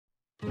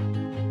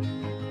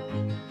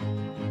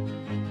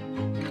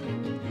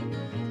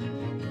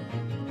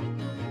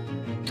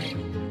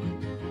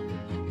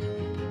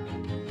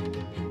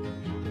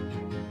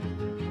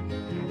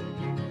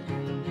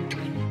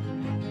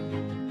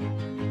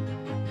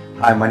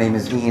Hi, my name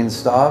is Ian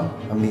Staub.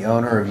 I'm the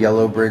owner of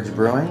Yellow Bridge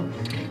Brewing.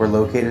 We're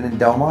located in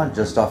Delmont,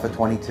 just off of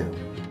 22.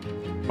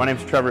 My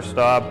name's Trevor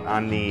Staub.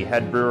 I'm the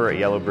head brewer at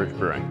Yellow Bridge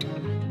Brewing.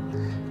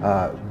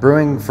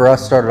 Brewing for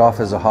us started off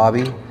as a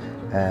hobby,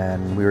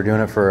 and we were doing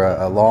it for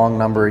a long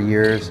number of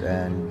years,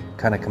 and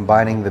kind of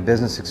combining the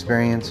business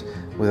experience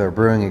with our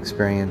brewing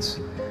experience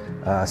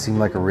seemed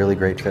like a really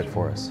great fit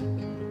for us.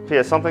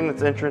 Yeah, something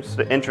that's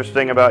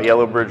interesting about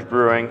Yellow Bridge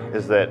Brewing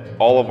is that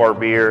all of our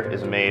beer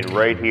is made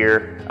right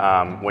here.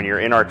 When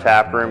you're in our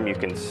tap room, you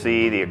can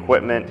see the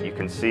equipment, you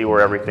can see where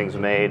everything's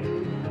made.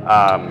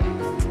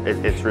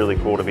 It's really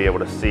cool to be able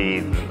to see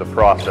the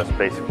process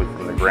basically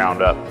from the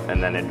ground up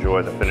and then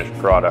enjoy the finished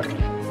product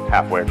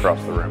halfway across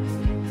the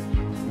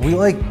room. We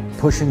like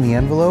pushing the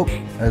envelope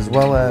as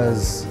well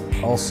as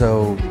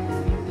also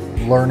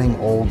learning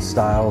old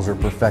styles or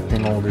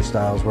perfecting older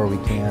styles where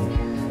we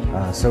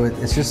can. So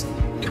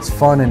it's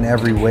fun in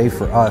every way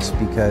for us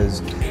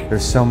because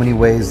there's so many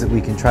ways that we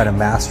can try to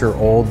master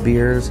old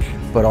beers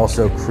but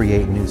also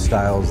create new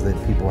styles that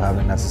people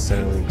haven't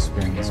necessarily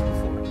experienced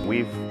before.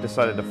 We've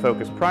decided to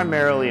focus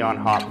primarily on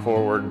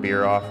hop-forward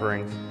beer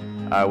offerings.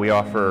 We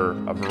offer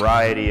a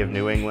variety of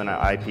New England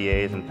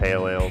IPAs and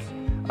pale ales,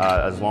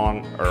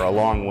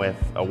 along with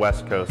a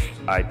West Coast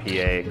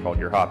IPA called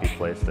Your Hoppy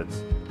Place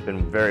that's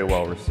been very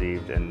well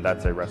received, and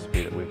that's a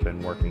recipe that we've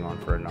been working on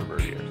for a number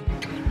of years.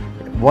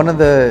 One of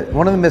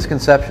the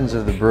misconceptions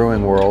of the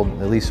brewing world,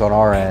 at least on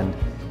our end,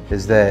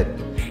 is that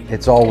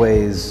it's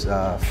always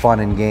fun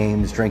and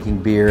games,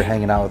 drinking beer,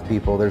 hanging out with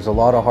people. There's a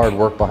lot of hard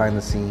work behind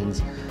the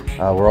scenes.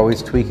 We're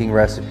always tweaking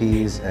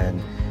recipes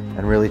and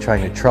really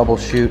trying to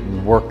troubleshoot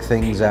and work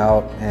things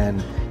out,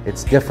 and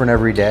it's different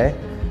every day,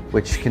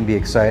 which can be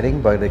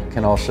exciting, but it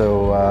can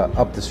also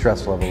up the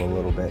stress level a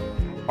little bit.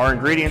 Our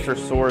ingredients are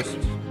sourced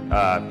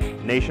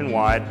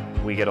nationwide.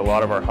 We get a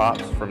lot of our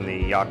hops from the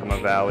Yakima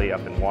Valley up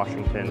in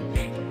Washington,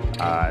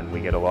 and we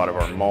get a lot of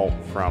our malt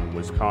from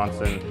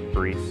Wisconsin,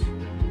 Breese,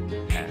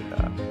 and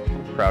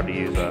we're proud to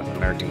use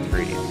American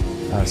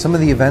ingredients. Some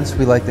of the events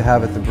we like to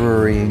have at the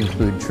brewery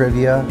include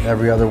trivia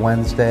every other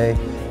Wednesday.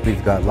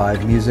 We've got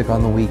live music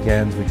on the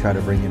weekends. We try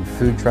to bring in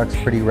food trucks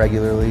pretty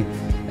regularly,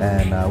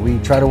 and we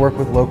try to work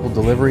with local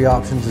delivery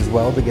options as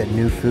well to get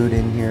new food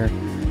in here,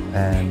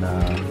 and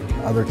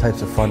other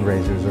types of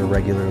fundraisers are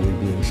regularly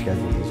being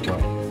scheduled as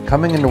well.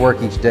 Coming into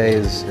work each day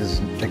is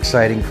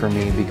exciting for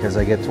me because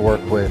I get to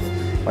work with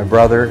my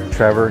brother,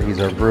 Trevor. He's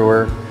our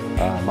brewer.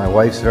 My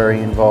wife's very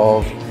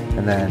involved,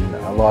 and then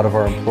a lot of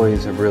our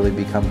employees have really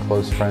become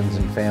close friends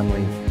and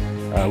family.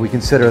 We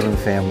consider them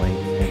family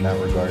in that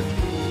regard.